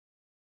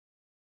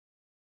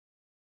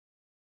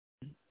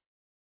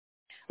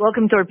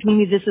Welcome to our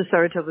Pnimi. This is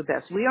Sarah Tova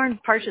Best. We are in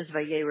Parshas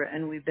Vayera,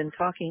 and we've been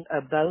talking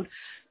about,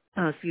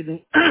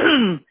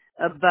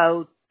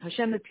 about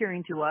Hashem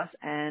appearing to us,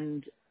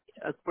 and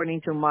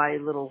according to my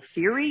little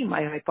theory,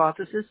 my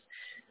hypothesis,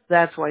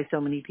 that's why so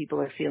many people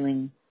are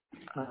feeling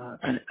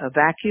a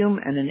vacuum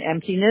and an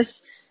emptiness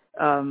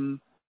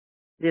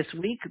this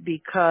week,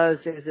 because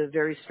there's a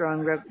very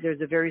strong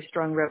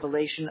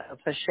revelation of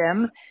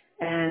Hashem,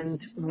 and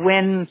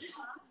when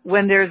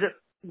there's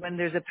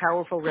a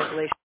powerful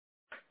revelation.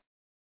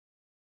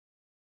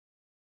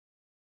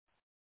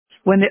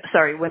 When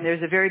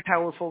there's a very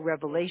powerful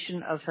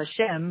revelation of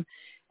Hashem,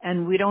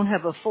 and we don't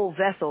have a full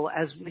vessel,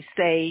 as we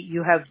say,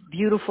 you have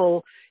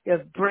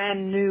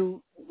brand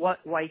new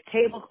white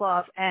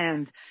tablecloth,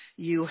 and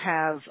you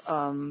have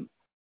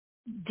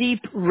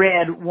deep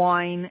red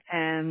wine,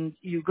 and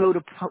you go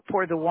to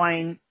pour the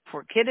wine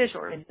for Kiddush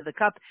or into the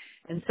cup,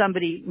 and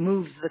somebody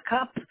moves the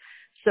cup,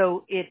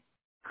 so it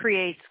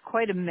creates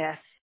quite a mess.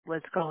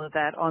 Let's call it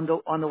that, on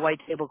the white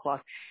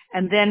tablecloth.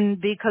 And then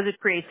because it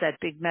creates that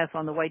big mess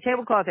on the white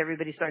tablecloth,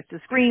 everybody starts to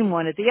scream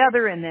one at the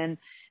other, and then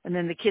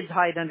the kids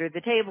hide under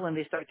the table and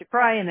they start to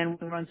cry, and then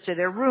one runs to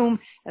their room,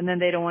 and then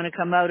they don't want to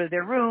come out of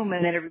their room,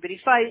 and then everybody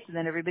fights, and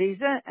then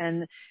everybody's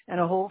and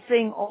a whole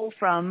thing, all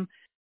from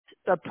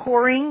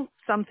pouring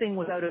something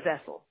without a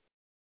vessel.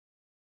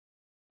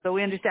 So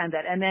we understand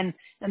that. And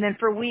then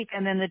for a week,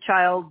 and then the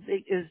child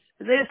is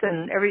this,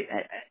 and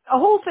a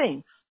whole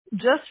thing,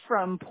 just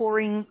from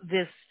pouring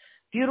this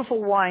beautiful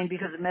wine,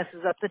 because it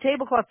messes up the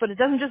tablecloth. But it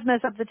doesn't just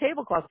mess up the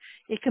tablecloth.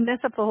 It can mess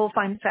up the whole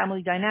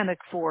family dynamic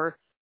for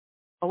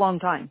a long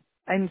time.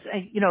 And,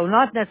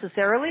 not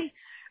necessarily,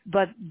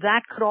 but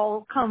that could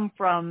all come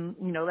from,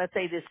 let's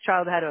say this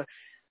child had a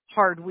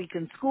hard week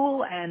in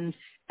school, and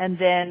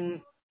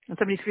then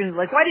somebody screams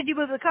like, "Why did you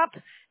move the cup?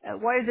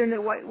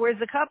 Where's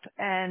the cup?"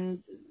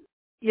 And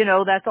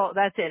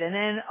that's it. And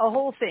then a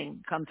whole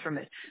thing comes from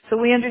it. So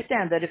we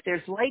understand that if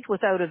there's light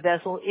without a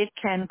vessel, it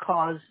can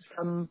cause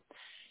some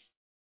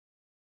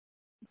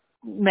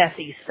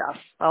messy stuff.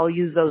 I'll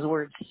use those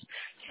words.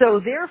 So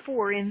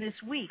therefore, in this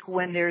week,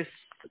 when there's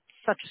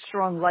such a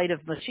strong light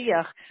of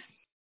Mashiach,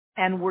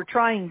 and we're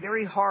trying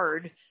very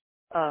hard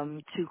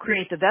to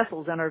create the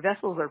vessels, and our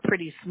vessels are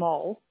pretty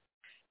small,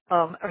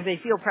 or they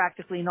feel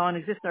practically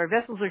non-existent. Our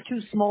vessels are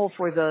too small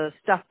for the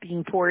stuff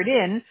being poured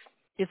in.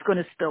 It's going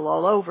to spill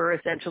all over,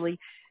 essentially,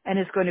 and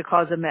it's going to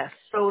cause a mess.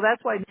 So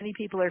that's why many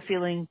people are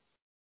feeling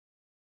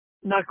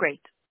not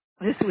great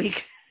this week.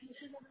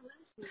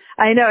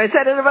 I know, I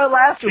said it about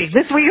last week.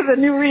 This week is a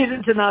new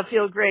reason to not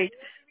feel great.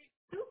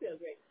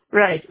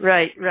 Right.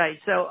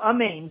 So,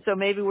 amen. So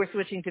maybe we're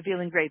switching to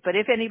feeling great. But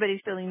if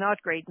anybody's feeling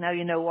not great, now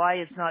you know why.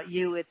 It's not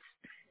you,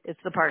 it's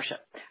the Parsha.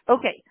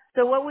 Okay,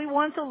 so what we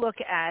want to look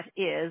at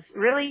is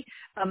really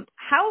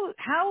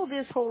how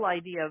this whole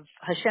idea of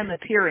Hashem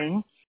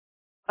appearing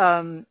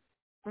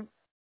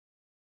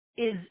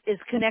is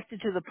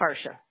connected to the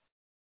Parsha.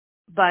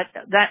 But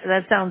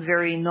that sounds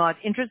very not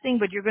interesting,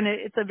 but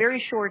it's a very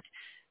short,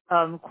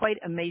 quite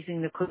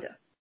amazing Nakuda.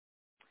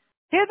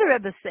 Here the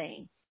Rebbe is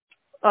saying,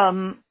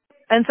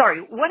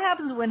 what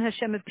happens when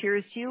Hashem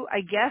appears to you?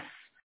 I guess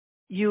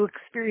you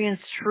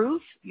experience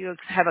truth, you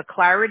have a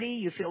clarity,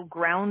 you feel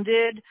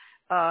grounded,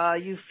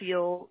 you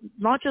feel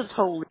not just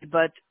holy,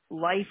 but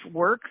life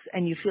works,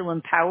 and you feel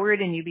empowered,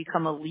 and you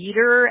become a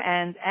leader,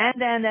 and,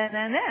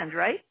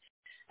 right?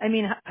 I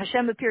mean,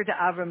 Hashem appeared to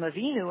Avram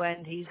Avinu,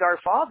 and he's our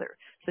father.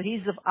 So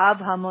he's the Av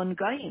Hamon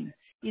Gaim.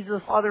 He's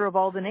the father of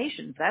all the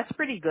nations. That's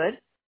pretty good.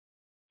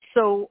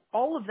 So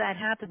all of that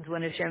happens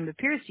when Hashem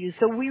appears to you.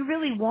 So we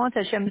really want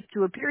Hashem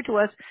to appear to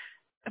us,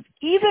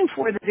 even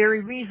for the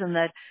very reason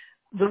that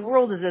the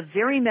world is a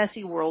very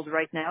messy world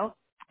right now.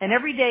 And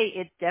every day,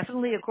 it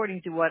definitely,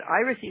 according to what I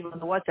receive on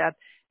the WhatsApp,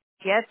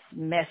 gets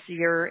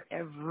messier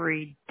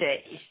every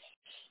day.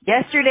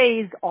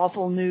 Yesterday's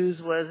awful news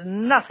was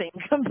nothing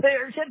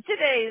compared to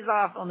today's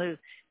awful news.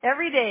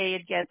 Every day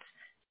it gets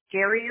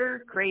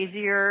scarier,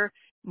 crazier,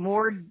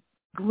 more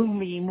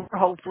gloomy, more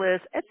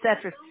hopeless,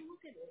 etc.,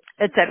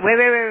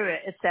 etc.,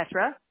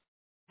 etc.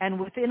 And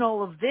within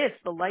all of this,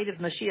 the light of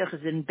Mashiach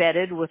is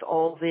embedded with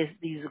all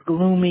these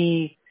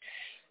gloomy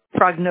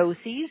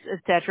prognoses,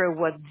 etc.,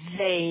 what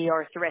they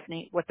are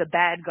threatening, what the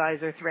bad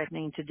guys are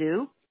threatening to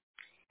do.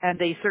 And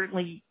they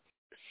certainly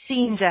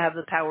seem to have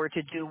the power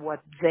to do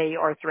what they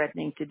are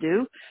threatening to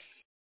do.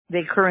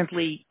 They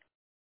currently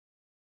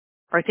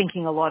are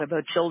thinking a lot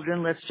about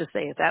children, let's just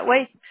say it that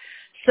way.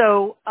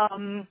 So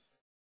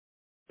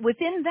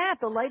within that,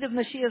 the light of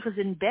Mashiach is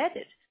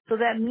embedded. So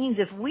that means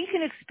if we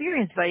can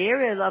experience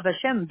Vayera Elav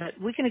Hashem,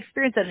 that we can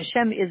experience that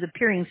Hashem is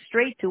appearing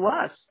straight to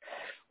us,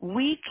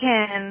 we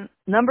can,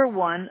 number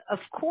one, of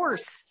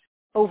course,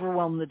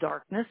 overwhelm the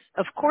darkness,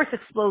 of course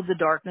explode the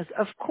darkness,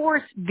 of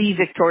course be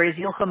victorious,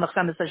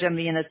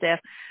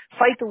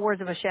 fight the wars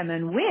of Hashem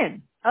and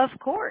win. Of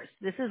course,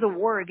 this is a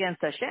war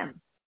against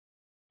Hashem.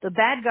 The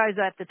bad guys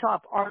at the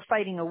top are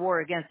fighting a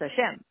war against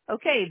Hashem.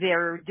 Okay,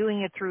 they're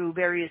doing it through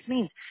various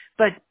means,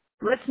 but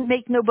let's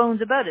make no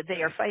bones about it.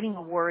 They are fighting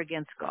a war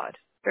against God.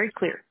 Very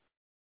clear.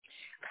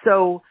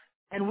 So,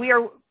 and we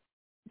are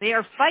They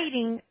are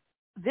fighting.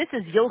 This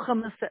is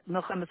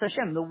Milchemes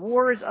Hashem. The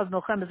wars of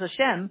Milchemes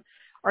Hashem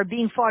are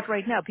being fought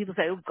right now. People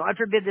say, oh, God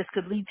forbid this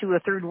could lead to a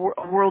third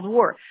world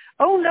war.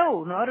 Oh,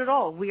 no, not at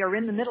all. We are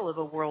in the middle of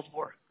a world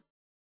war.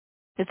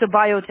 It's a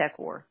biotech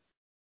war.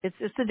 It's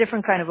a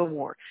different kind of a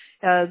war.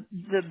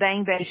 The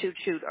bang bang shoot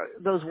shoot.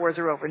 Those wars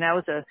are over. Now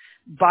it's a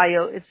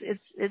bio.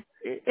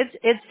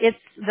 It's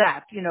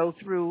that,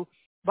 through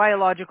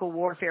biological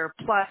warfare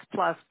plus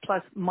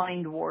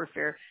mind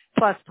warfare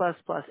plus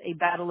a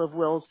battle of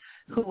wills,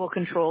 who will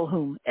control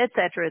whom,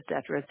 etc.,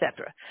 etc.,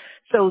 etc.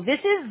 So this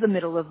is the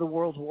middle of the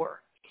world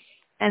war.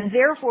 And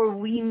therefore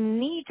we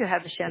need to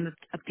have Hashem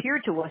appear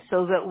to us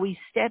so that we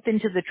step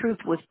into the truth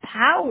with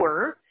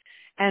power.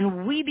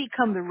 And we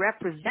become the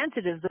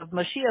representatives of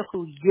Mashiach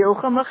who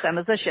Yilchem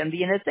Milchemes Hashem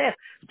v'Yinetzech,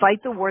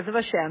 fight the wars of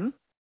Hashem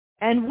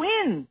and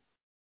win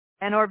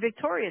and are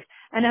victorious.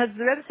 And as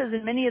the Rebbe says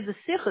in many of the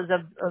sichos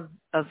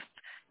of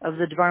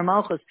the Dvar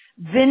Malchus,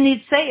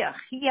 v'nitzeach,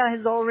 he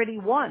has already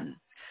won.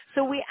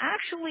 So we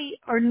actually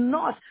are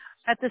not,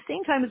 at the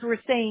same time as we're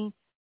saying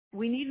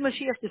we need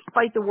Mashiach to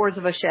fight the wars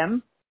of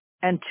Hashem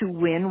and to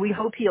win, we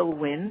hope he'll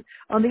win.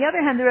 On the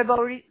other hand, the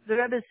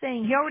Rebbe is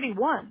saying he already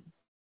won.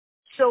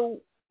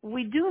 So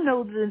we do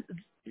know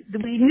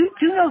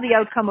the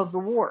outcome of the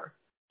war.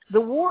 The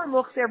war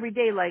looks every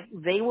day like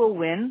they will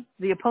win,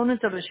 the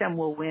opponents of Hashem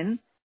will win,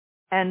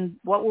 and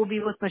what will be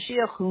with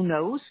Mashiach, who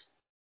knows?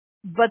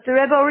 But the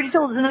Rebbe already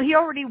told us, no, he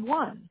already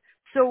won.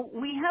 So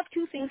we have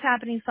two things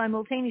happening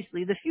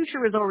simultaneously. The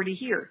future is already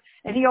here,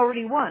 and he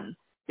already won.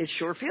 It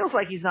sure feels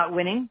like he's not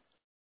winning.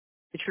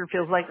 It sure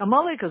feels like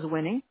Amalek is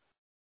winning,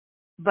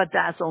 but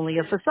that's only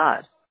a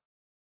facade.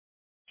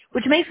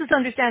 Which makes us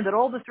understand that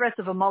all the threats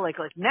of Amalek,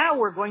 like now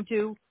we're going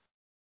to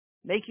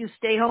make you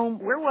stay home.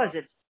 Where was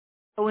it?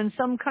 Oh, in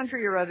some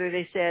country or other,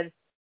 they said,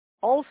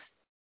 all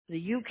the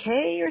UK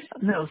or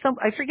something. No,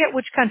 I forget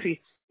which country.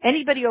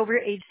 Anybody over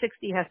age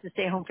 60 has to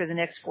stay home for the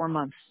next 4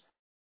 months.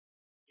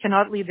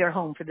 Cannot leave their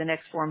home for the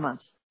next 4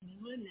 months.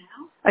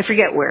 I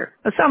forget where.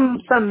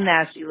 Some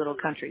nasty little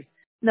country.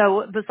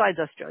 No, besides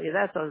Australia.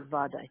 That's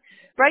Osvadai.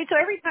 Right? So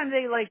every time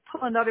they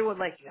pull another one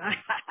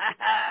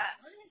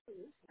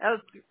oh,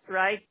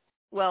 right?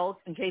 Well,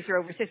 in case you're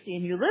over 60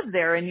 and you live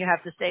there and you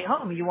have to stay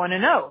home, you want to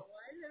know.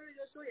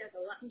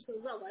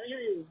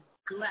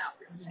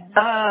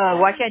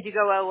 Why can't you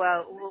go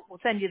out? We'll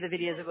send you the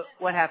videos of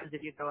what happens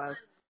if you go out.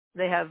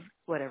 They have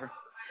whatever.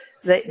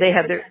 They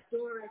have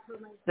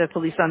the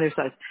police on their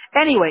side.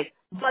 Anyway,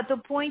 but the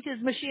point is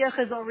Mashiach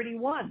has already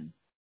won.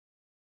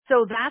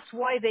 So that's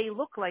why they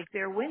look like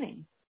they're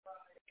winning.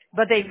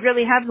 But they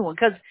really haven't won.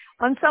 Because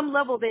on some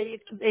level they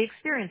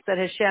experience that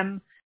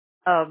Hashem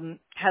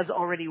has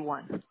already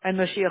won. And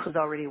Mashiach has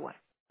already won.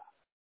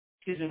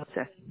 Excuse me, what's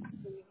that?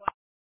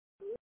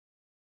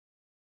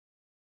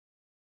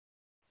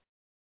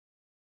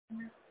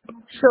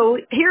 So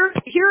here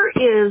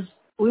is,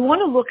 we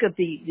want to look at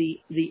the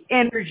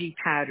energy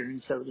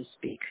pattern, so to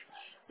speak.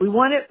 We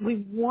want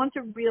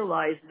to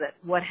realize that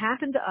what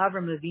happened to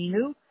Avram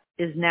Avinu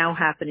is now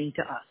happening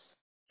to us.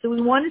 So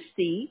we want to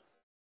see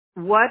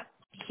what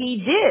he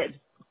did,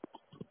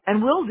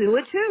 and we'll do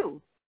it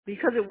too,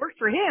 because it worked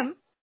for him.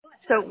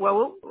 So,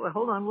 well,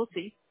 hold on, we'll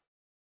see.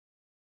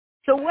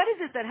 So what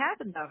is it that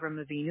happened to Avram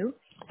Avinu,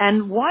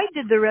 and why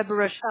did the Rebbe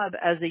Rashab,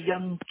 as a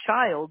young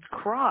child,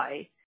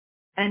 cry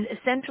and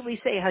essentially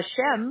say,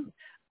 Hashem,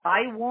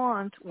 I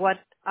want what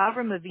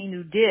Avram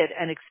Avinu did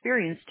and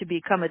experienced to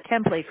become a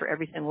template for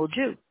every single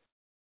Jew?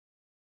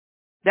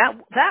 That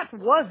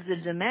was the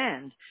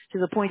demand, to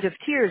the point of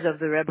tears, of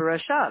the Rebbe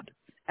Rashab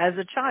as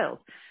a child.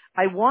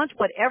 I want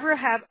whatever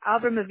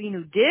Avram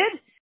Avinu did,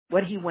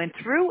 what he went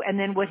through, and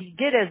then what he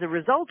did as a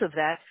result of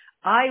that,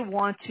 I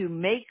want to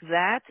make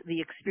that the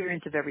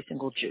experience of every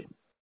single Jew.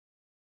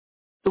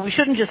 So we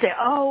shouldn't just say,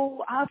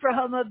 oh,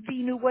 Avraham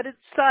Avinu, what is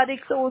tzaddik,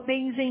 so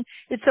amazing,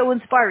 it's so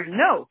inspiring.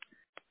 No,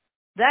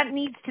 that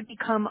needs to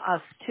become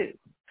us too.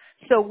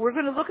 So we're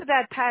going to look at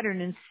that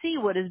pattern and see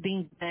what is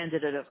being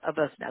demanded of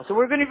us now. So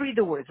we're going to read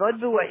the words. So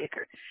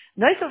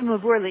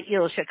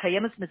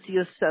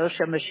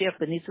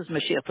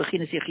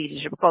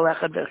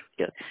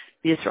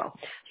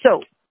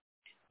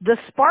the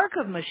spark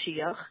of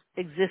Mashiach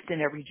exists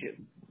in every Jew.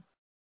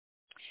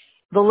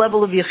 The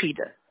level of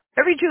Yechida.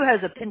 Every Jew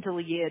has a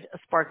Pintel Yid, a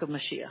spark of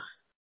Mashiach.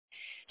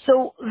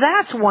 So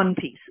that's one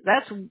piece.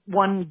 That's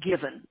one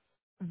given.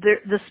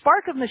 The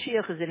spark of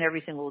Mashiach is in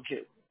every single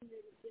Jew.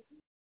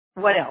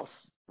 What else?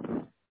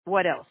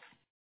 What else?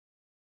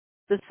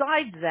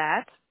 Besides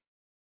that,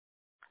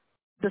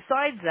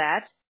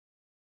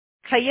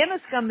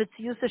 Kayemes gam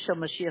mitziyusa shel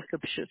Mashiach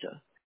k'pshuta.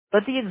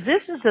 But the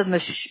existence of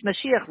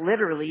Mashiach,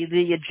 literally,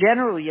 the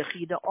general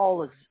Yechida,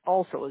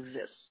 also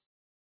exists.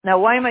 Now,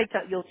 why am I?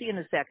 You'll see in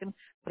a second,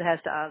 but it has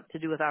to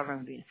do with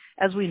Avram Avinu.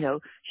 As we know,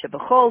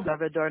 shebachol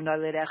davador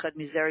naled echad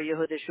mizer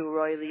Yehuda shu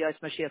roi liyos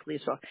Mashiach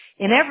liyisrael.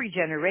 In every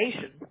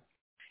generation,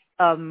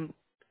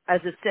 as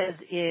it says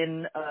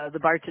in the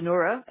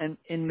Bartanura and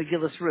in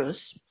Megillus Rus,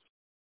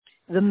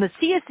 The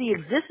Messiah, the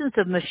existence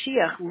of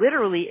Mashiach,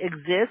 literally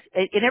exists.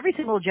 In every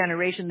single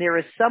generation, there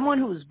is someone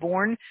who is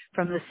born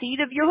from the seed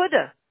of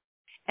Yehuda,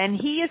 and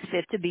he is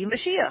fit to be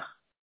Mashiach,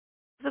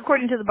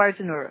 according to the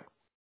Bartanura.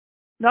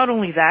 Not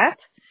only that,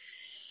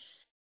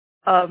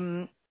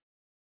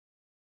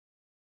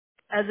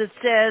 as it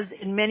says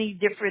in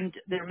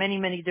there are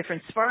many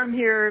different svarim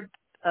here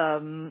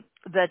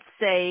that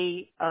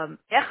say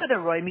Echad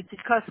Aroi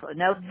Mitzidkasla.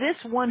 Now, this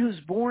one who's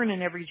born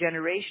in every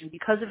generation,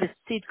 because of his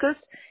tzidkus,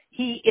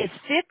 he is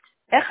fit.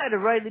 Echad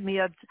Aroi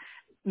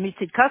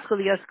Mitzidkasla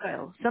liyas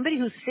Gael. Somebody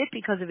who's fit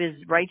because of his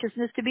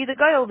righteousness to be the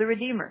Gael, the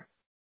Redeemer.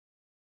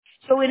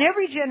 So in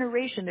every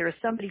generation, there is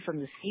somebody from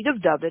the seed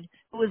of David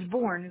who is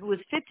born, who is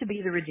fit to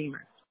be the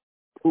Redeemer.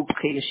 And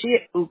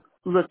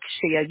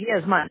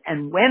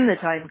when the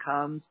time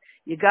comes,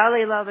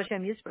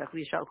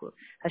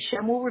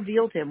 Hashem will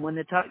reveal to him when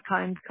the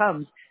time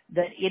comes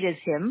that it is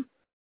him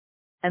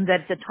and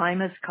that the time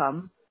has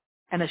come,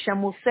 and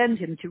Hashem will send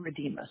him to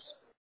redeem us.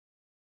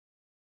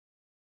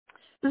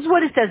 This is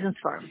what it says in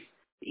Sfarim.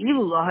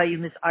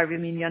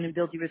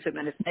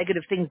 And if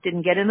negative things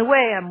didn't get in the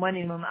way,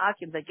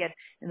 that get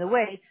in the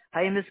way,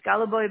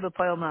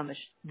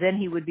 then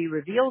he would be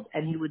revealed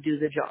and he would do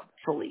the job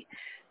fully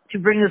to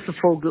bring us the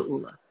full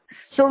geula.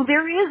 So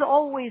there is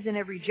always in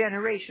every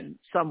generation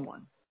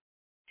someone.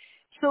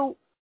 So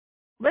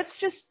let's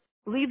just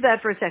leave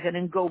that for a second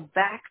and go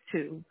back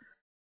to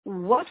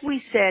what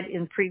we said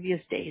in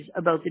previous days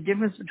about the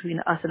difference between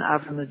us and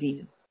Avram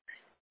Avinu.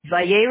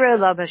 Vayera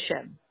elav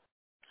Hashem.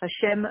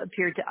 Hashem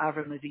appeared to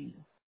Avram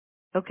Avinu.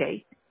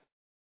 Okay.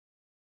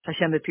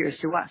 Hashem appears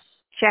to us.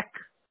 Check.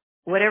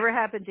 Whatever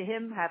happened to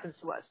him happens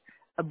to us.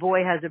 A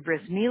boy has a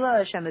bris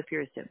milah, Hashem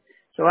appears to him.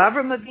 So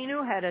Avram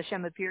Avinu had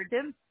Hashem appeared to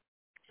him.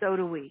 So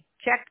do we.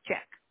 Check.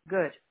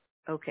 Good.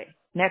 Okay.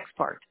 Next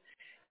part.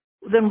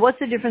 Then what's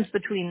the difference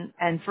between,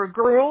 and for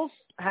girls,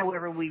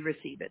 however we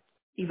receive it,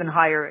 even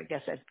higher, I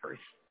guess, at birth.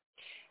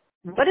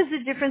 What is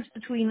the difference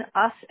between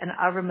us and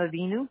Avram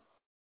Avinu?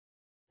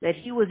 That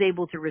he was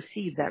able to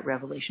receive that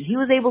revelation. He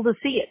was able to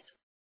see it.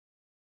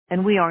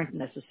 And we aren't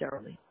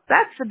necessarily.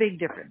 That's the big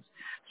difference.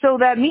 So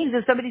that means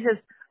if somebody says,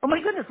 oh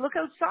my goodness, look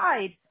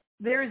outside.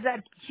 There's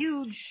that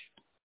huge,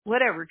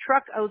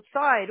 truck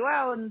outside.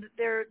 Wow, and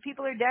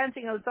people are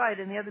dancing outside,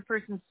 and the other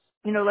person's,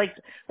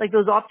 like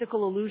those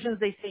optical illusions,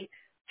 they say,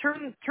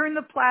 turn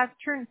the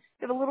you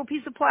have a little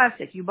piece of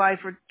plastic you buy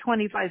for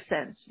 25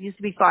 cents. It used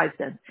to be 5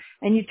 cents.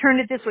 And you turn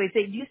it this way.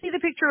 Say, do you see the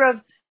picture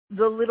of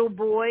the little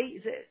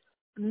boy?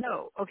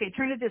 No. Okay,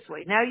 turn it this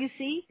way. Now you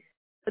see?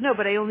 No,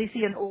 but I only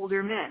see an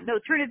older man. No,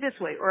 turn it this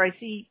way. Or I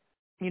see,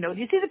 do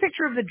you see the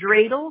picture of the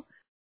dreidel?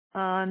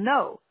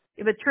 No.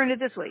 Yeah, but turn it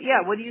this way.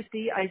 Yeah, what do you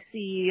see? I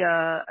see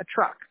a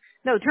truck.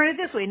 No, turn it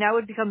this way. Now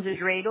it becomes a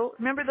dreidel.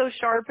 Remember those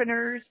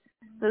sharpeners?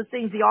 Those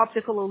things, the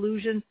optical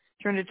illusion?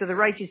 Turn it to the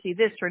right, you see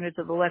this. Turn it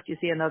to the left, you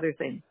see another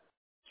thing.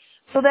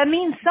 So that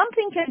means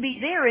something can be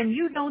there and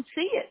you don't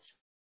see it.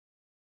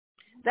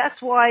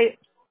 That's why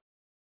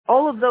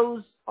all of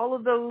those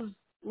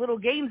little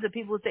games that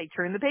people would say,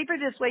 turn the paper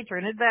this way,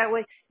 turn it that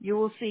way, you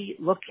will see,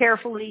 look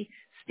carefully,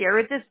 stare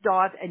at this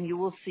dot, and you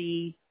will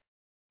see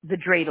the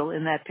dreidel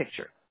in that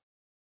picture.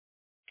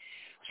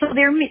 So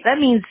that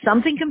means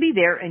something can be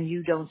there and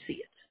you don't see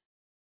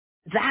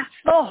it. That's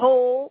the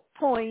whole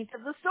point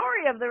of the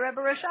story of the Rebbe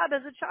Rashab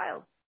as a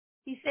child.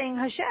 He's saying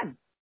Hashem.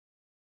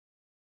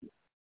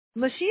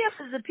 Mashiach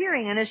is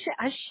appearing, and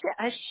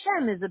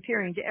Hashem is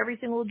appearing to every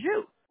single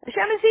Jew.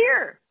 Hashem is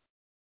here.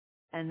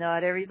 And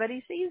not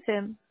everybody sees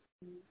him.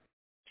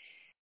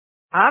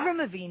 For Avram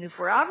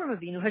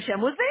Avinu,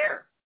 Hashem was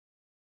there.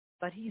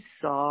 But he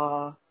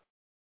saw,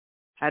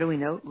 how do we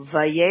know?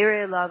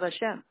 Vayere elav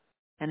Hashem.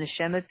 And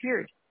Hashem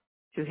appeared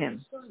to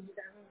him.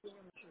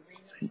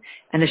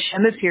 And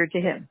Hashem appeared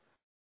to him.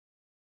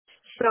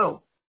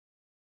 So,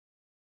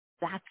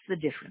 that's the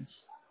difference.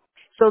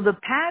 So the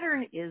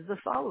pattern is the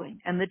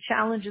following, and the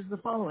challenge is the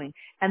following,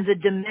 and the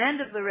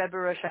demand of the Rebbe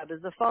Rashab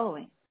is the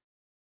following.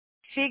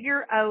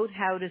 Figure out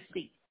how to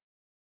see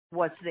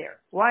what's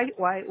there. Why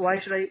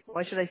should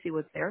I see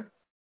what's there?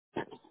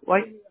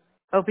 Why?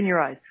 Open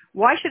your eyes.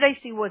 Why should I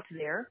see what's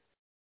there?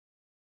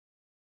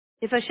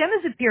 If Hashem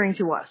is appearing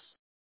to us,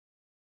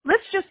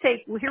 let's just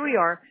take, here we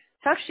are,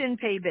 Tafshin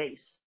Pei Beis.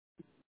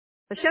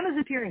 Hashem is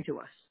appearing to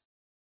us.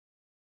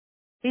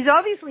 He's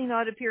obviously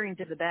not appearing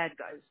to the bad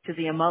guys, to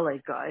the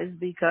Amalek guys,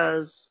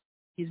 because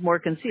he's more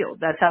concealed.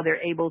 That's how they're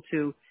able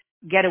to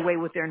get away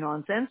with their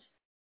nonsense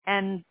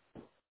and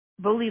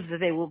believe that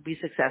they will be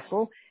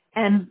successful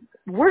and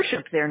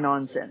worship their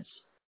nonsense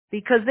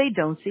because they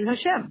don't see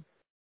Hashem.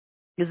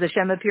 Is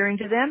Hashem appearing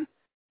to them?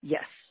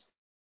 Yes.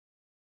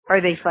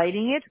 Are they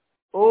fighting it?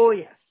 Oh,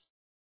 yes.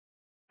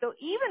 So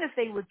even if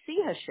they would see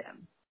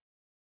Hashem,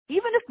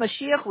 even if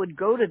Mashiach would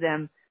go to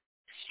them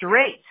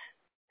straight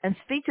and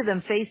speak to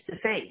them face to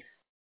face,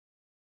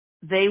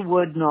 they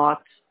would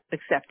not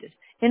accept it.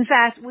 In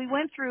fact, we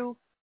went through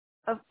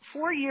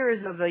 4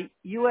 years of a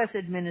U.S.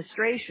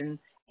 administration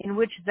in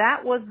which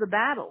that was the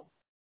battle.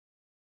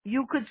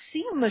 You could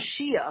see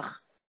Mashiach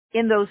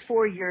in those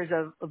 4 years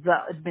of the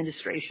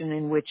administration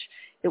in which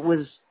it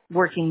was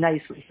working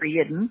nicely for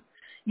Yidden,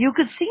 you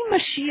could see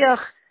Mashiach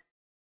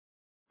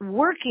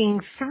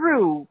working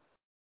through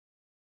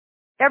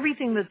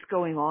everything that's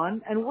going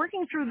on and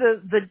working through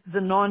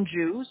the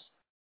non-Jews,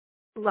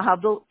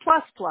 Lahavdil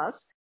plus,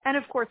 and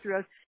of course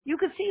throughout. You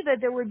could see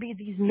that there would be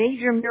these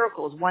major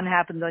miracles. One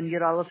happened on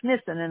Yud Aleph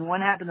Nisan, and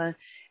one happened on,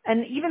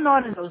 and even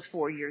not in those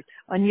 4 years,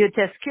 on Yud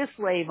Tes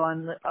Kislev,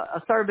 on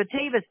Asar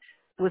B'Tevet,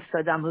 with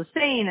Saddam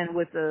Hussein, and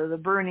with the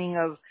burning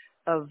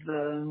of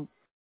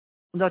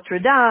Notre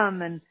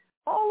Dame, and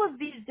all of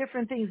these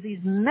different things,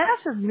 these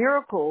massive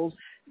miracles.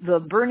 The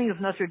burning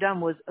of Notre Dame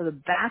was the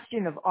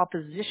bastion of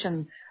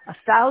opposition,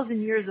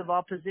 1,000 years of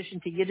opposition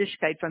to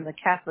Yiddishkeit from the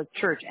Catholic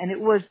Church, and it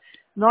was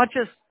not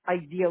just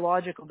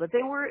ideological, but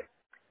they were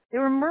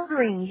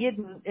murdering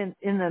Yidden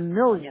in the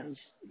millions,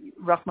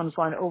 Rahman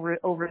Islam,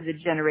 over the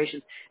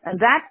generations. And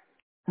that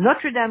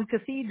Notre Dame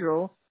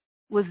Cathedral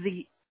was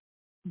the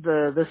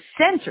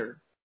center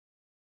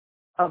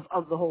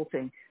of the whole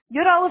thing.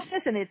 Yud Aleph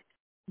Nisan, it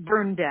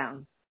burned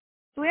down.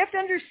 So we have to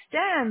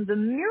understand the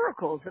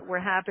miracles that were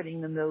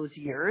happening in those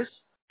years.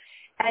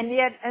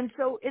 And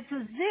so it's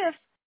as if,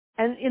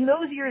 and in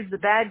those years, the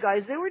bad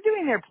guys, they were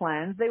doing their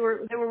plans. They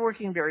were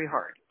working very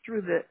hard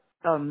through the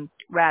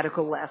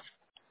radical left.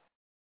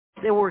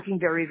 They were working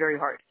very, very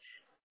hard.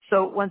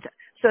 So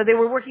they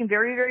were working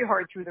very, very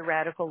hard through the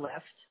radical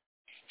left.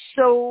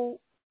 So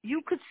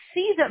you could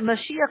see that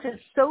Mashiach is,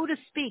 so to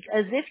speak,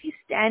 as if he's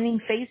standing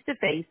face to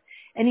face,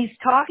 and he's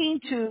talking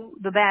to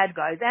the bad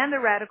guys and the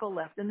radical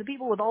left and the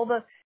people with all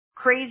the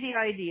crazy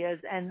ideas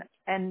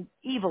and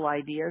evil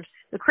ideas,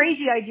 the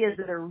crazy ideas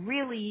that are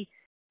really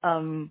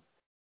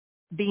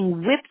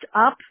being whipped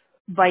up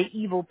by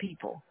evil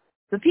people.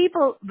 The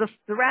people, the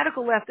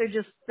radical left,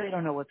 they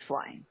don't know what's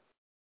flying.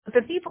 But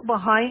the people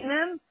behind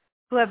them,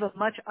 who have a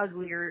much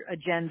uglier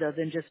agenda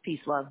than just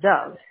peace, love,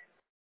 does,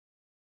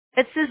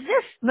 it's as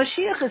if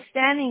Mashiach is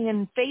standing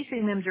and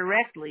facing them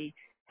directly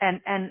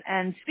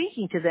and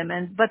speaking to them,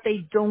 but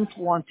they don't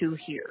want to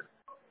hear.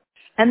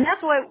 And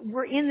that's why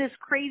we're in this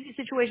crazy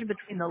situation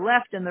between the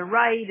left and the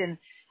right,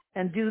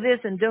 and do this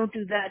and don't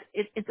do that.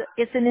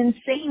 It's an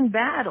insane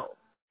battle.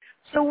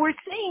 So we're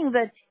saying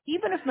that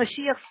even if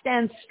Mashiach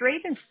stands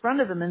straight in front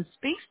of them and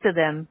speaks to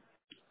them,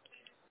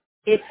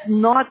 it's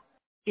not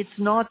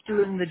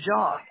doing the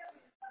job.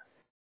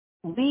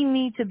 We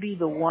need to be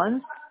the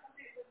ones.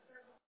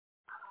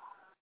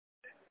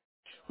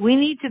 We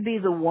need to be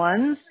the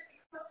ones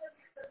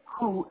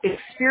who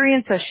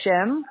experience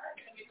Hashem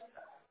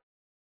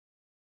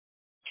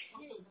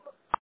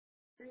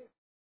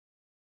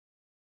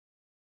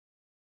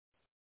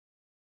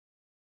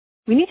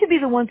We need to be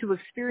the ones who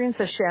experience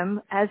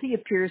Hashem as He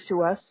appears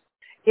to us.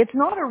 It's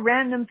not a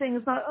random thing.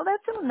 It's not, oh,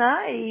 that's so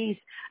nice.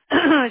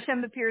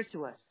 Hashem appears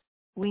to us.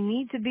 We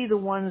need to be the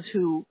ones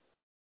who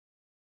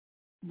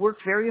work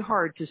very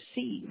hard to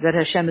see that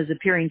Hashem is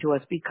appearing to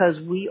us, because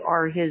we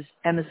are His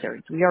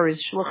emissaries. We are His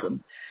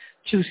shluchim,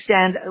 to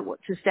stand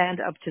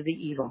up to the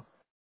evil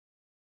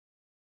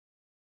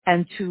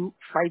and to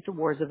fight the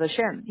wars of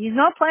Hashem. He's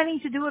not planning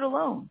to do it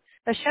alone.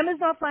 Hashem is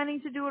not planning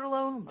to do it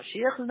alone.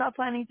 Mashiach is not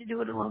planning to do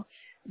it alone.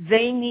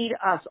 They need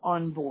us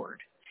on board.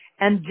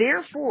 And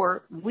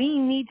therefore, we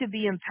need to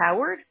be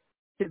empowered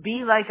to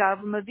be like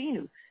Avram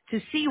Avinu, to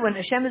see when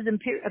Hashem is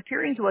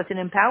appearing to us and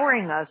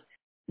empowering us,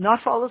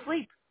 not fall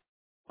asleep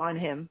on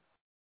Him,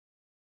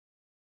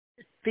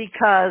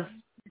 because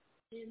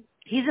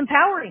He's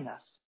empowering us.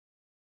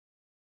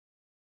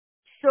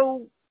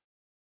 So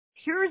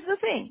here's the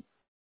thing.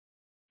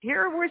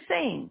 Here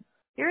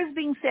is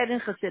being said in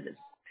Chassidus,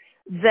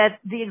 that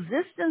the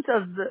existence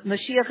of the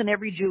Mashiach in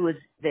every Jew is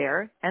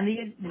there, and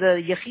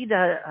the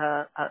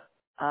Yechida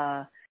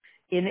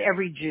in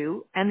every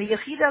Jew, and the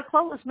Yechida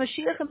Klolos,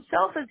 Mashiach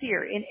Himself is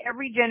here. In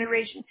every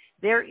generation,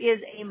 there is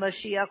a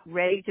Mashiach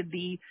ready to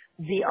be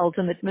the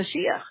ultimate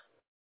Mashiach.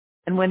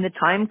 And when the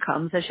time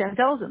comes, Hashem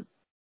tells Him.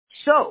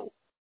 So,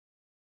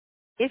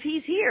 if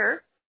He's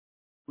here,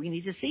 we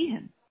need to see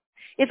Him.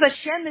 If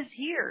Hashem is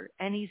here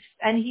and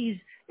He's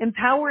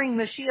empowering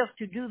Mashiach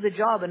to do the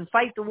job and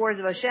fight the wars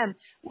of Hashem,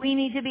 we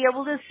need to be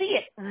able to see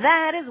it.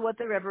 That is what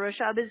the Rebbe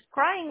Rashab is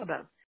crying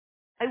about.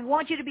 I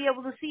want you to be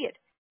able to see it.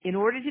 In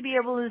order to be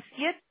able to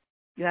see it,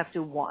 you have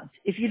to want.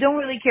 If you don't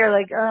really care,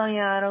 like, oh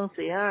yeah, I don't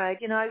see, all right,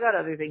 I got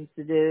other things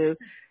to do.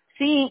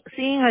 Seeing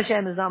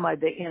Hashem is not my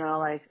big,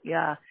 like,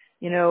 yeah,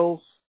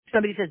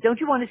 somebody says, don't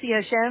you want to see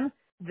Hashem?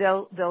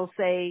 They'll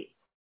say,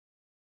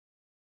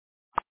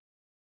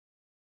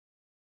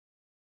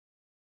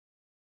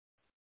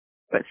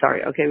 but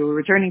sorry, okay, we're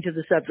returning to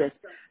the subject.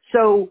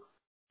 So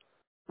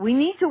we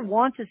need to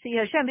want to see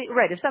Hashem.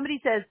 Right, if somebody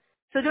says,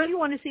 so don't you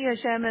want to see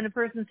Hashem? And a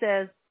person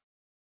says,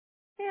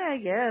 yeah, I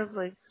guess,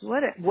 like,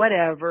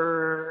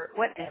 whatever,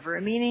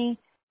 meaning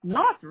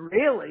not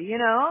really,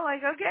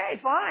 like, okay,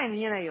 fine,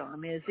 you want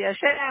me to see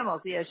Hashem,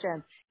 I'll see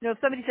Hashem. If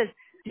somebody says,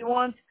 do you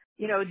want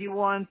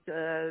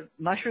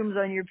mushrooms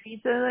on your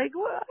pizza? Like,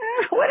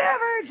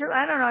 whatever,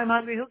 I don't know, I'm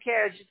hungry, who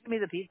cares? Just give me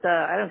the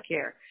pizza, I don't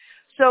care.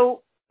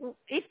 So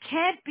it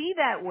can't be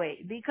that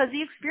way because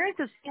the experience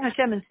of seeing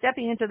Hashem and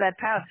stepping into that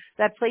power,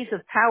 that place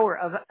of power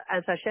of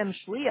as Hashem's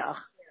shliach,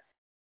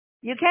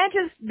 you can't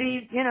just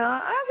be, okay,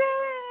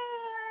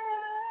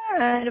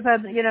 and if I,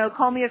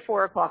 call me at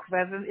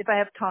 4:00 if I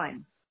have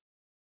time.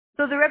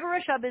 So the Rebbe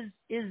Rashab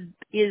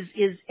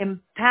is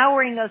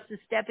empowering us to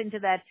step into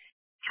that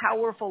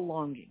powerful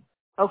longing.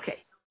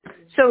 Okay.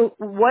 So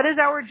what is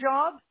our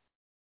job?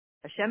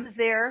 Hashem is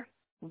there.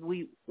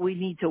 We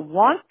need to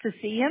want to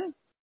see him,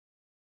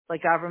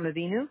 like Avram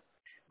Avinu,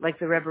 like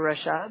the Rebbe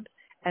Rashab,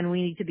 and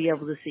we need to be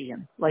able to see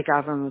him, like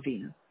Avram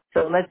Avinu.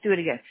 So let's do it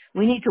again.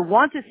 We need to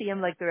want to see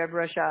him, like the Rebbe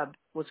Rashab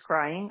was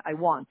crying. I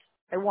want.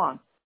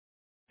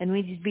 And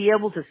we need to be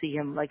able to see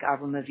him, like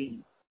Avram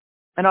Avinu.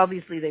 And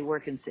obviously they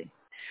work in sync.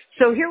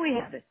 So here we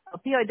have it. So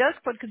the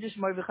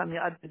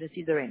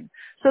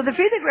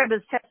Frierdiker Rebbe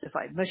has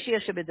testified,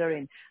 Mashiach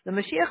Shebedarein, the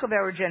Mashiach of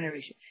our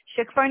generation,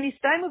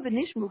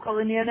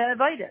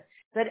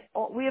 that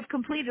we have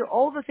completed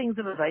all the things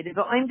of Avaida,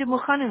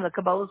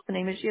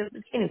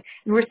 and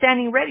we're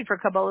standing ready for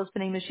Kabbalah's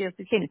Pnei Mashiach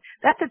Tzidkenu.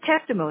 That's a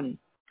testimony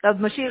of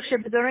Mashiach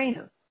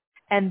Shebedareinu.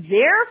 And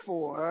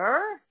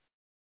therefore,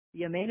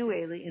 Yameinu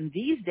Eli, in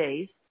these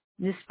days,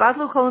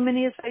 Nispatlu Kol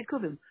Miniyas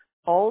Haikuvim,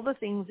 all the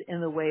things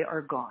in the way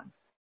are gone.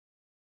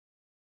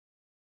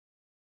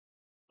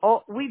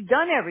 Oh, we've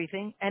done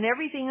everything, and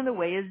everything in the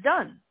way is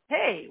done.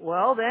 Hey,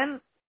 well then,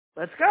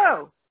 let's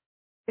go.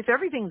 If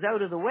everything's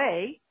out of the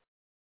way,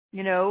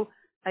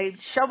 I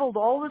shoveled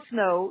all the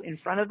snow in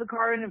front of the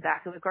car and in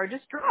back of the car.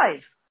 Just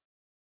drive.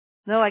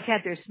 No, I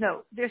can't. There's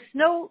snow. There's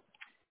snow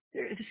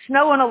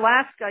in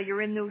Alaska.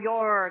 You're in New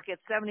York.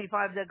 It's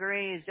 75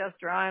 degrees. Just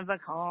drive the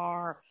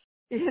car.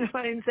 You know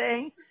what I'm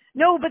saying?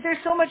 No, but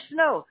there's so much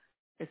snow.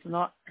 It's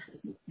not.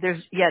 There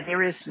is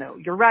snow.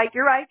 You're right.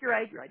 There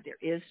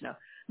is snow.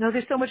 No,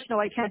 there's so much snow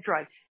I can't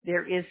drive.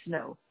 There is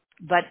snow.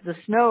 But the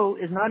snow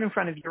is not in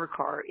front of your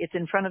car. It's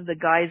in front of the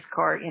guy's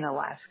car in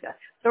Alaska.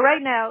 So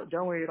right now,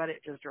 don't worry about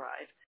it. Just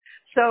drive.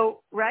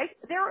 So, right,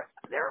 there are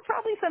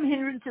probably some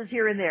hindrances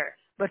here and there.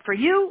 But for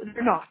you,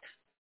 they're not.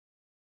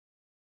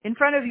 In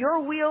front of your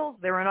wheel,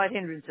 there are not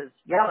hindrances.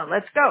 Yalla,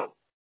 let's go.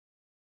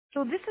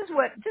 So this is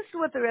what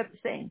the Rebbe is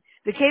saying.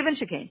 The cave and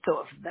chicane.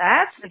 So if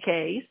that's the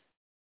case,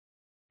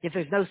 if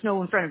there's no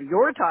snow in front of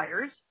your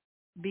tires,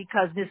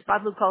 because this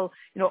Badlukal,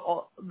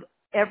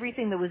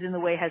 everything that was in the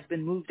way has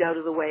been moved out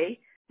of the way.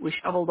 We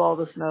shoveled all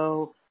the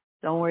snow.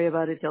 Don't worry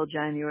about it till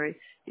January.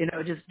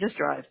 Just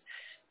drive.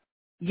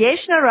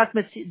 Yeshna rak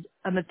Matzias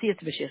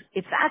Mashiach.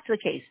 If that's the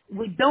case,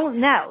 we don't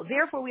now.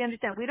 Therefore, we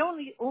understand we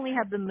don't only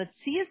have the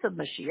Matzias of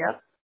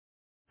Mashiach,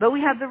 but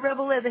we have the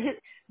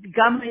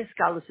Gamma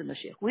Iskalus of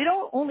Mashiach. We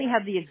don't only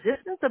have the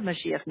existence of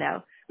Mashiach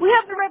now. We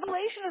have the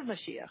revelation of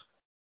Mashiach.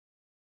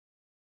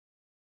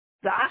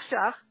 The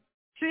Ashach.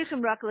 So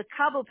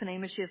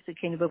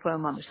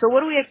what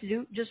do we have to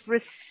do? Just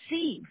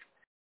receive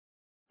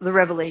the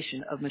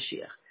revelation of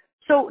Mashiach.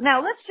 So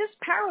now let's just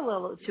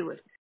parallel to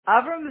it.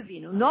 Avram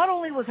Avinu, not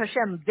only was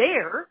Hashem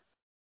there,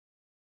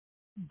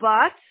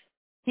 but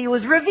he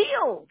was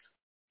revealed.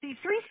 See,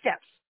 3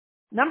 steps.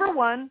 Number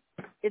 1,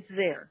 it's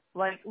there.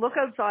 Like, look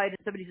outside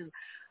and somebody says,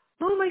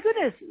 oh my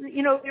goodness,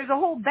 there's a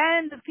whole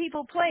band of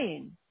people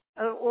playing,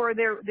 or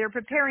they're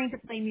preparing to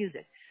play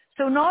music.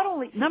 So not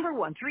only, number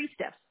 1, 3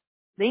 steps.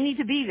 They need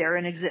to be there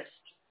and exist.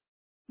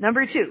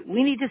 Number 2,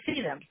 we need to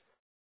see them.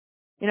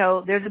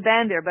 There's a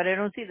band there, but I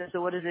don't see them,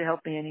 so what does it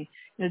help me any?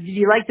 Did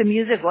you like the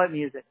music? What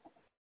music?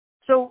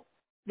 So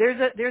there's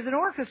an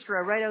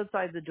orchestra right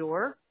outside the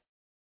door.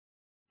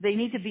 They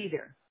need to be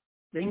there.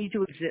 They need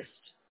to exist.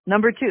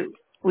 Number 2,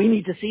 we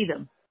need to see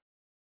them.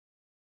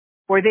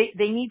 Or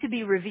they need to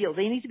be revealed.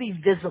 They need to be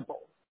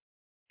visible.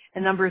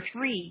 And number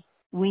 3,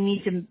 we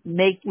need to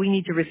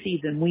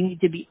receive them. We need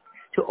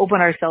to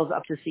open ourselves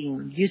up to seeing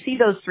them. You see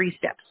those 3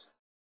 steps.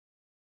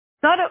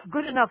 It's not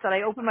good enough that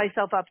I open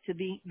myself up to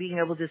being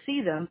able to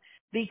see them,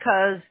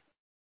 because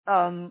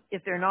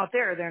if they're not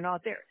there, they're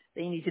not there.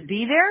 They need to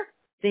be there,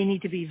 they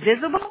need to be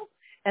visible,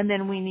 and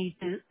then we need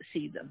to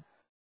see them.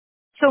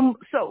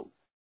 So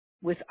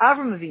with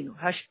Avram Avinu,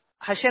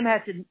 Hashem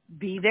had to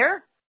be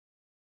there,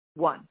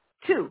 1.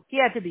 2, he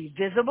had to be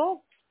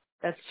visible,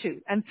 that's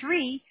 2. And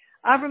 3,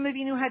 Avram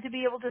Avinu had to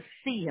be able to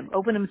see him,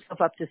 open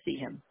himself up to see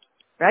him.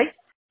 Right?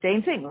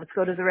 Same thing. Let's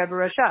go to the Rebbe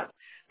Rashab.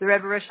 The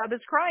Rebbe Rashab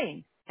is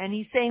crying, and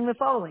he's saying the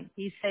following.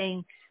 He's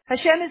saying,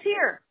 Hashem is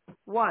here.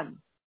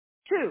 1.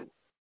 2.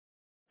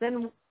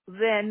 Then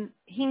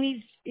he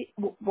needs,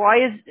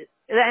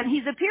 and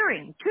he's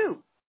appearing.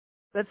 2.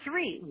 But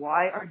 3,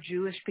 why are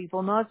Jewish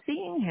people not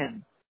seeing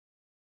him?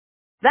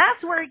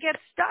 That's where it gets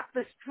stuck,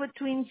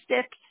 between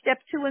step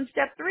 2 and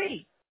step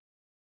 3.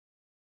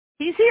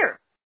 He's here.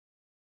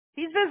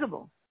 He's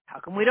visible. How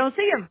come we don't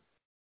see him?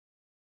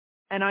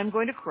 And I'm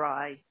going to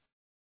cry,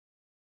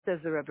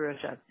 says the Rebbe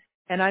Rashab,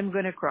 and I'm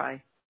going to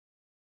cry.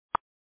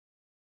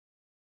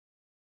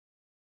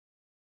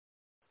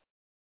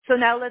 So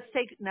now let's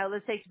take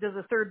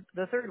the third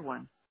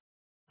one.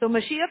 So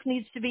Mashiach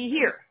needs to be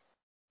here.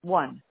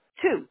 1.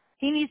 2,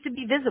 he needs to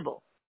be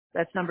visible.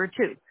 That's number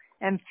 2.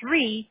 And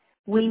 3,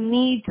 we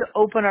need to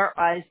open our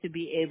eyes to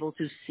be able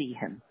to see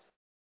him.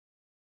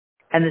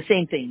 And the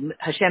same thing,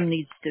 Hashem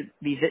needs to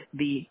be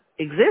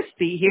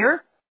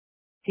here.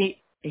 He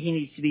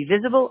needs to be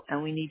visible,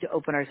 and we need to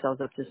open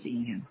ourselves up to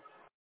seeing him.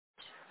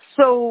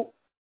 So,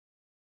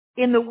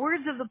 in the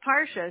words of the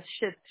Parsha,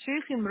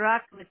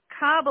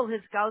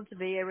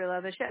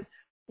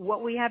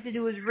 what we have to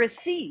do is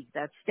receive.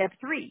 That's step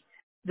 3.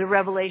 The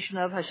revelation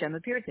of Hashem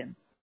appeared to him.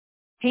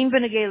 Hein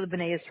b'negei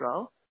l'bnei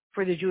Yisrael,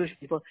 for the Jewish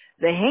people.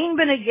 The hein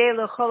b'negei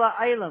l'chol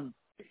ha'olam,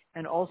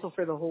 and also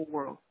for the whole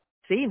world.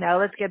 See, now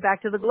let's get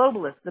back to the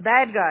globalists, the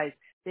bad guys,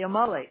 the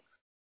Amalek,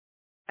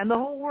 and the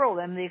whole world,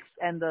 and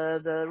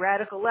the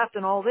radical left,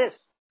 and all this.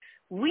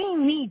 We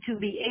need to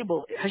be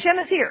able. Hashem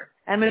is here,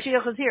 and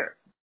Mashiach is here,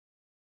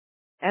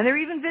 and they're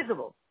even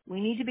visible.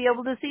 We need to be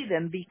able to see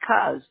them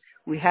because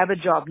we have a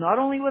job not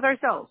only with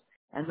ourselves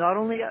and not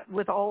only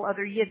with all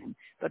other Yidden,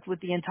 but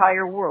with the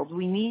entire world.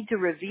 We need to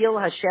reveal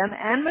Hashem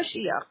and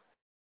Mashiach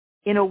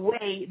in a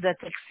way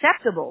that's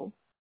acceptable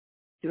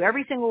to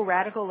every single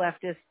radical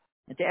leftist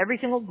and to every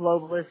single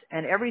globalist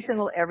and every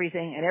single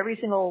everything and every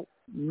single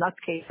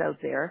nutcase out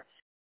there.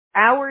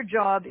 Our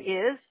job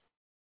is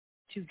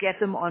to get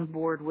them on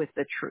board with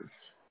the truth.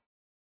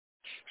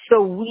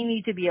 So we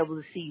need to be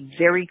able to see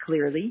very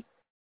clearly,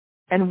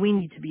 and we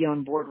need to be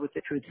on board with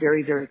the truth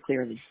very, very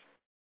clearly.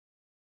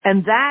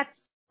 And that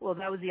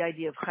was the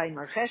idea of Chaim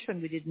Mar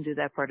Cheshvan. We didn't do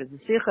that part of the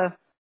Sikha.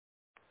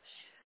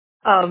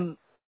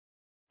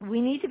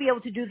 We need to be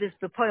able to do this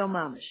b'poyel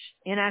mamish,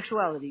 in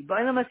actuality,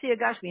 b'olam asiyah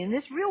gashmi, in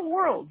this real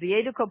world,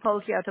 v'yedu kol pol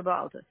ki ata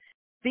ba'alta.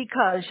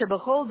 Because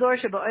shebachol dor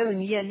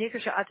sheba'olam yeh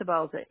nikar she'ata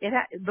ba'alta.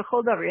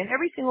 B'chol davar, in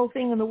every single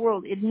thing in the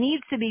world, it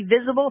needs to be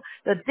visible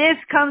that this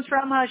comes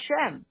from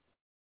Hashem.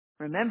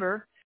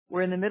 Remember,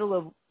 we're in the middle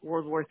of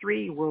World War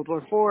III, World War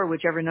IV,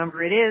 whichever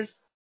number it is.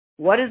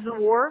 What is the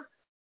war?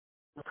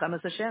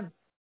 Milchemas Hashem.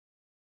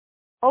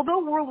 Although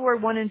World War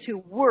I and II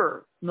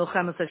were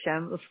Milchemas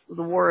Hashem,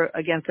 the war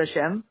against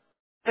Hashem,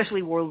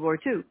 especially World War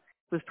II,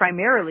 was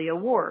primarily a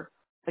war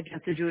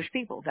against the Jewish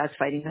people. That's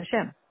fighting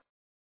Hashem.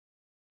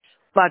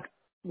 But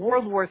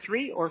World War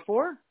III or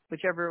IV,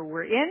 whichever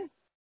we're in,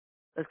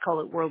 let's call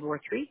it World War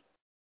III,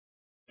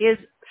 is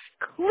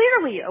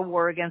clearly a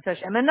war against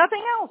Hashem and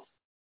nothing else.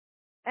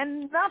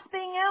 And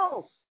nothing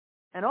else.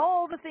 And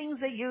all the things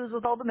they use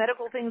with all the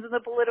medical things and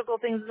the political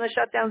things and the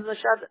shutdowns and the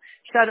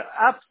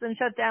shut-ups and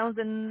shutdowns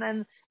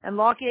and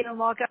lock-in and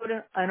lock-out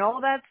and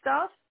all that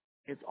stuff,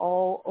 it's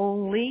all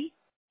only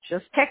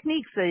just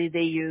techniques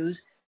they use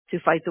to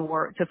fight the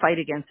war, to fight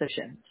against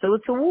Hashem. So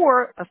it's a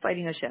war of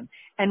fighting Hashem.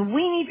 And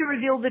we need to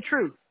reveal the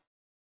truth.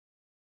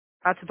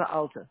 Atzba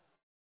Alta.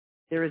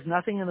 There is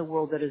nothing in the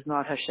world that is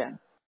not Hashem.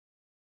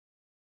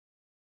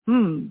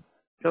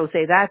 So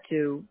say that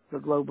to the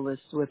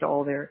globalists with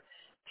all their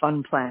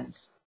fun plans.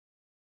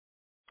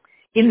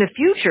 In the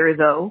future,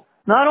 though,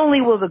 not only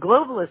will the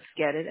globalists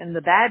get it, and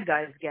the bad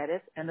guys get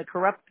it, and the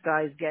corrupt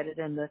guys get it,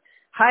 and the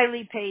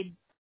highly paid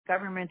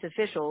government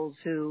officials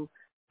who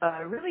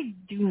really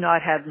do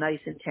not have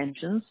nice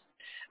intentions,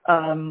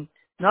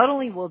 not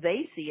only will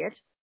they see it,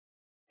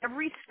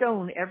 every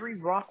stone, every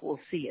rock will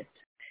see it,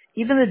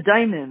 even the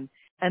diamond,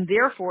 and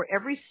therefore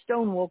every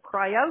stone will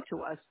cry out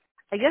to us.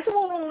 I guess it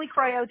won't only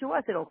cry out to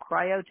us, it'll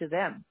cry out to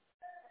them.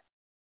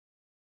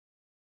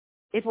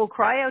 It will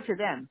cry out to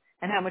them.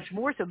 And how much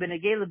more so,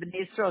 b'negei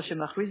l'bnei Yisrael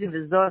shemachrizim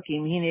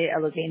v'zokim hine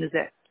Elokeinu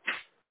zeh.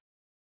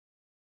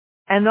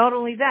 And not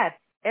only that,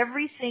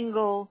 every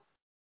single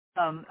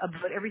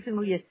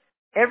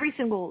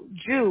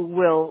Jew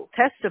will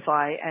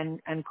testify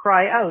and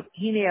cry out,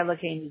 hine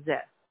Elokeinu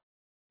zeh.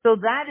 So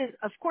that is,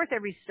 of course,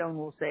 every stone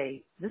will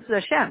say, this is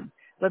Hashem.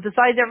 But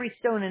besides every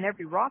stone and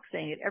every rock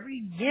saying it,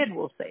 every Yid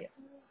will say it.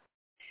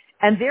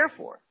 And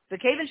therefore, the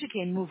Kavan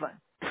Shekain, move on.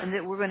 And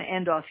that we're going to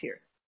end off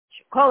here.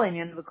 And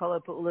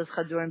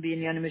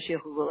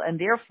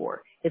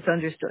therefore, it's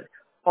understood.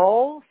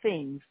 All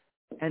things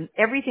and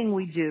everything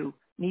we do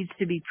needs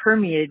to be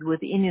permeated with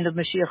the inyan of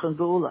Mashiach and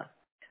Geula.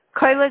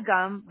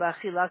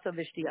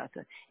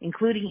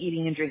 Including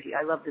eating and drinking.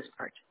 I love this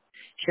part.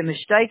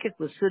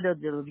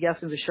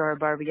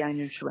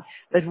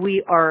 But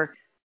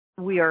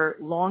we are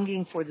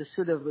longing for the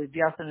Suda of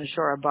Leviathan and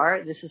Shor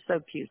Abar. This is so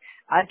cute.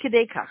 Ad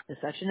kedei kach, to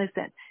such an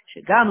extent,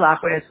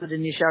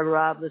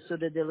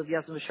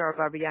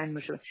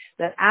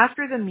 that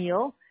after the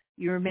meal,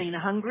 you remain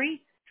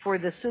hungry for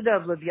the Suda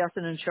of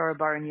Leviathan and Shor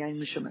Abar and Yain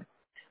Meshumah.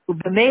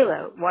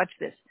 Ubemela, watch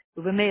this.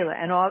 Ubemela,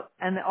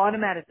 and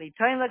automatically,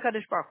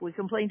 we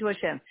complain to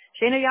Hashem.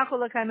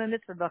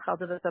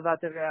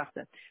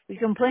 We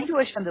complain to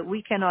Hashem that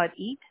we cannot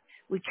eat,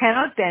 we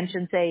cannot bench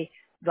and say,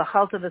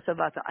 V'chalta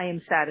v'savata, I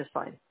am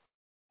satisfied,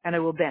 and I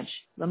will bench.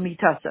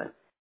 L'mitasa.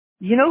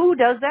 You know who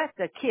does that?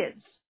 The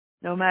kids.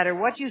 No matter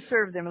what you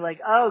serve them,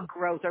 like, oh,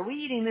 gross. Are we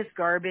eating this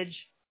garbage?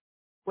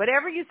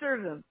 Whatever you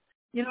serve them.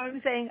 You know what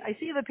I'm saying? I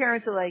see the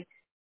parents are like,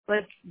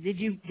 did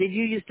you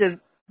used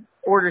to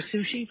order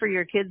sushi for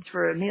your kids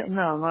for a meal?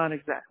 No, not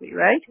exactly,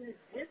 right?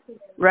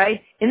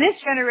 Right? In this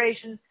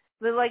generation,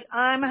 they're like,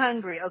 I'm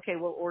hungry. Okay,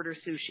 we'll order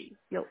sushi.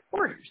 You'll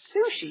order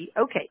sushi?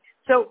 Okay.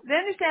 So they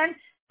understand.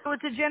 So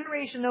it's a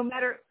generation, no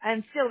matter,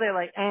 and still they're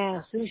like,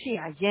 sushi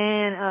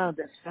again, oh,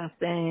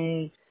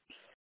 disgusting.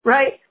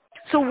 Right?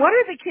 So what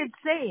are the kids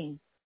saying?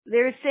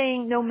 They're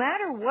saying, no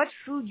matter what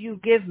food you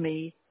give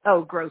me,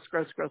 oh, gross,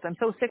 gross, gross. I'm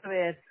so sick of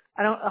it.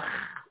 I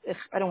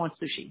don't want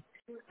sushi.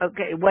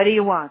 Okay, what do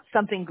you want?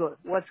 Something good.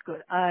 What's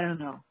good? I don't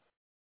know.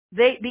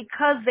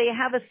 Because they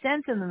have a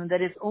sense in them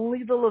that it's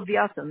only the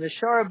Leviathan, the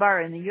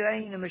Sharabar, and the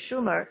Yain and the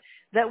Meshumar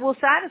that will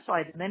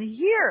satisfy them. And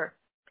here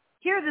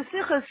the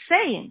Sikha is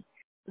saying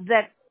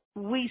that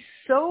we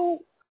so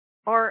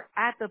are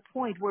at the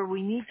point where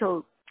we need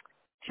to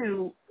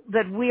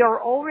that we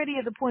are already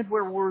at the point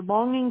where we're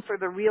longing for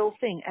the real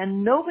thing,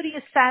 and nobody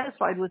is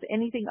satisfied with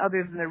anything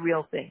other than the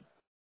real thing.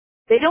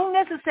 They don't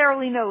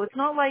necessarily know. It's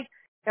not like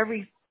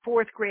every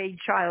fourth grade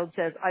child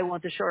says, I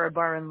want the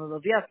Sharabar and the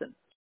Leviathan.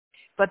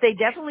 But they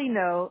definitely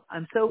know,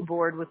 I'm so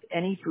bored with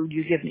any food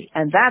you give me.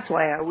 And that's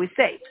why I always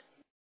say,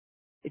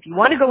 if you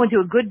want to go into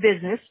a good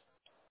business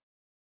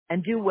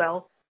and do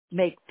well,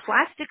 make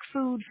plastic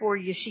food for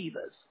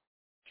yeshivas.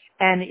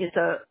 And it's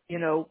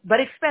but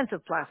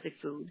expensive plastic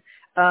food.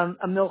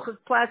 A milchik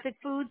plastic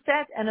food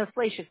set and a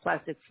fleshik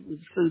plastic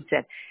food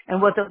set.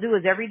 And what they'll do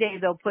is every day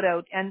they'll put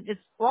out, and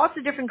it's lots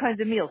of different kinds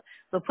of meals.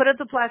 They'll put out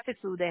the plastic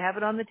food, they have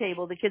it on the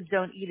table, the kids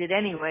don't eat it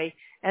anyway,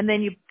 and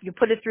then you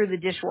put it through the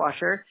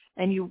dishwasher,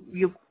 and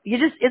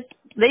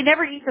they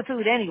never eat the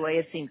food anyway,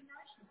 it seems.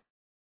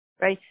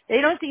 Right? They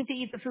don't seem to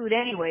eat the food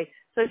anyway,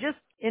 so just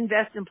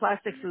invest in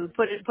plastic food,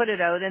 put it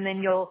out, and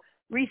then you'll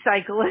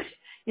recycle it.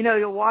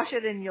 You'll wash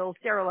it and you'll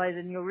sterilize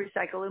it and you'll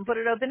recycle it and put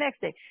it out the next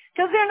day.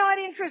 Because they're not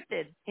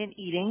interested in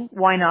eating.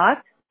 Why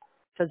not?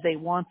 Because they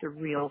want the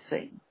real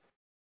thing.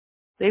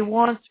 They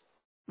want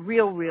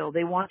real.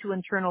 They want to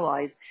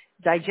internalize,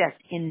 digest,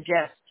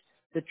 ingest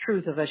the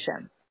truth of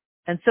Hashem.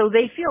 And so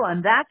they feel,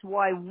 and that's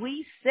why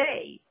we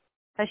say,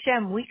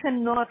 Hashem, we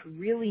cannot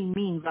really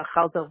mean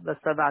v'chalta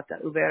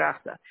v'savata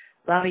uberachta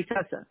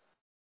v'amitasa.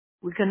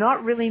 We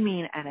cannot really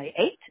mean, and I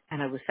ate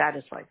and I was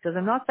satisfied, because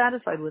I'm not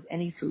satisfied with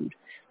any food.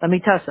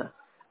 Lamitasa.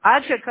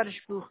 Ad she'Kadosh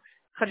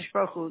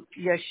Baruch Hu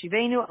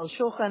yashivenu al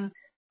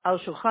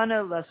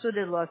shulchana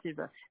lasuda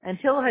lasiva.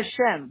 Until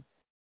Hashem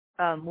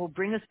will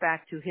bring us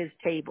back to His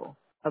table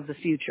of the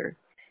future,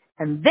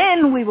 and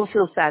then we will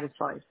feel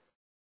satisfied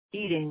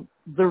eating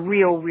the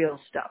real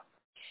stuff.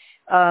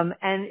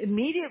 And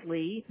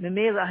immediately, and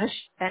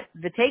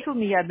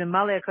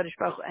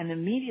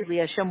immediately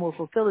Hashem will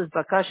fulfill His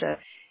bakasha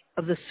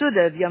of the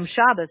Suda of Yom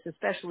Shabbos,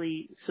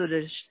 especially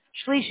Suda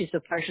Shlishis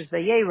of Parshas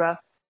Vayera.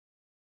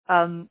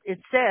 It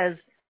says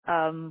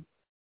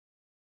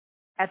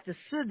at the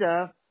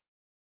Suda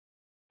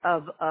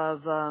of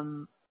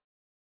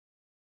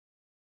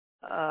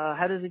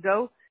how does it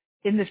go?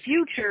 In the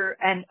future,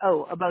 and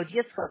about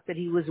Yitzchak, that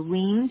he was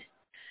weaned,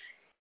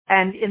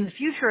 and in the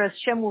future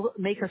Hashem will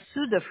make a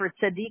Suda for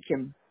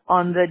tzaddikim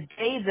on the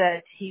day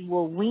that He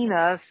will wean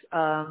us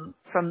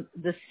from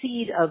the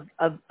seed of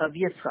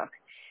Yitzchak.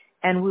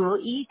 And we will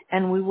eat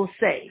and we will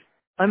say,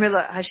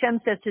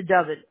 Hashem said to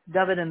David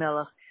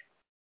HaMelech,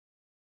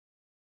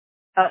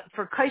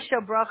 for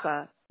Kaisha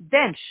Bracha,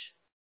 bench,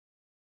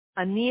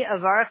 Ani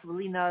Avarach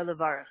V'lina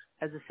Levarach,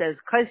 as it says,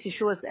 Kais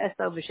Yeshuas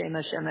Esav V'Shem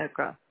Hashem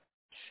Ekra.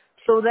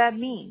 So that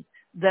means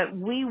that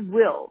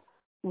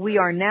we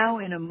are now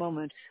in a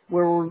moment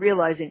where we're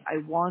realizing, I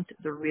want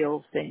the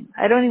real thing.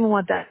 I don't even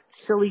want that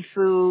silly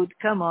food.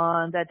 Come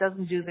on, that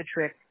doesn't do the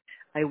trick.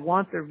 I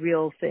want the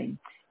real thing.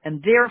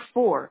 And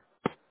therefore,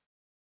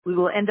 we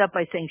will end up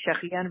by saying,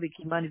 Shachiyan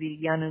v'kiman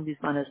v'yanu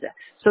v'zmanazeh.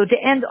 So to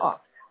end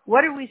off,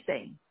 what are we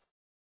saying?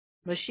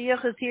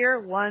 Mashiach is here.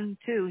 1,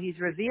 2, He's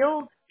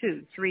revealed.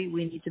 2, 3,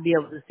 we need to be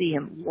able to see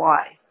Him.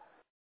 Why?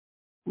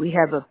 We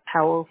have a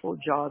powerful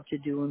job to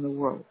do in the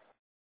world.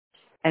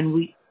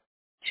 And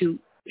to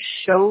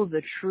show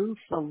the truth,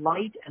 the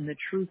light and the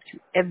truth to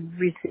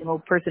every single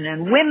person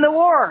and win the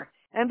war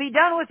and be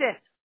done with it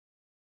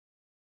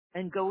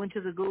and go into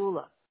the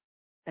Geula.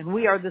 And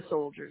we are the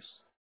soldiers.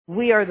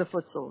 We are the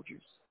foot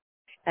soldiers.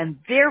 And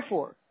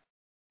therefore,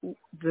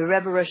 the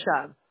Rebbe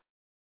Rashav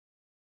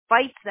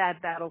fights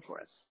that battle for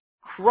us,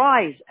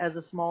 cries as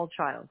a small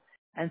child,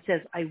 and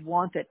says, I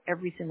want that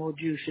every single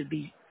Jew should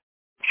be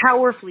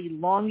powerfully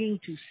longing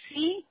to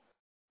see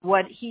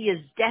what he is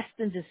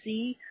destined to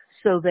see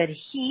so that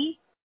he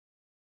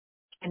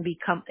can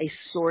become a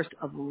source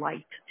of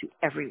light to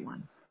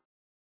everyone.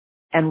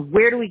 And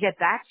where do we get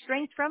that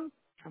strength from?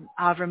 From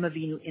Avram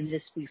Avinu in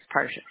this week's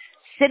parsha.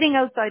 Sitting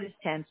outside his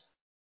tent,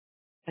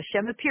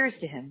 Hashem appears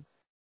to him,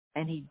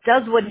 and he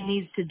does what he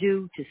needs to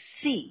do to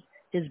see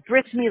his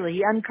bris milah.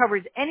 He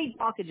uncovers any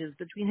blockages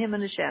between him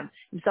and Hashem,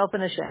 himself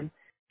and Hashem,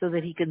 so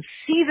that he can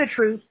see the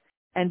truth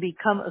and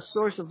become a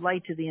source of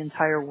light to the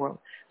entire world.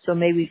 So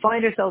may we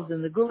find ourselves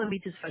in the Gula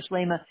Mitzvah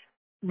Shlema,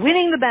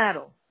 winning the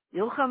battle.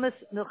 Milchamas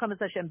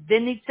Hashem,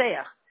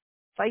 B'nitzeach.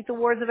 Fight the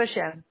wars of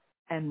Hashem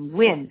and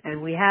win.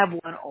 And we have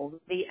won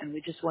already, and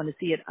we just want to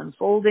see it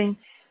unfolding.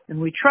 And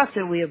we trust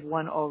that we have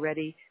won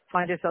already.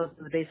 Find ourselves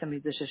in the Beis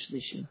HaMikdash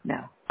Shlishi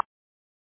now.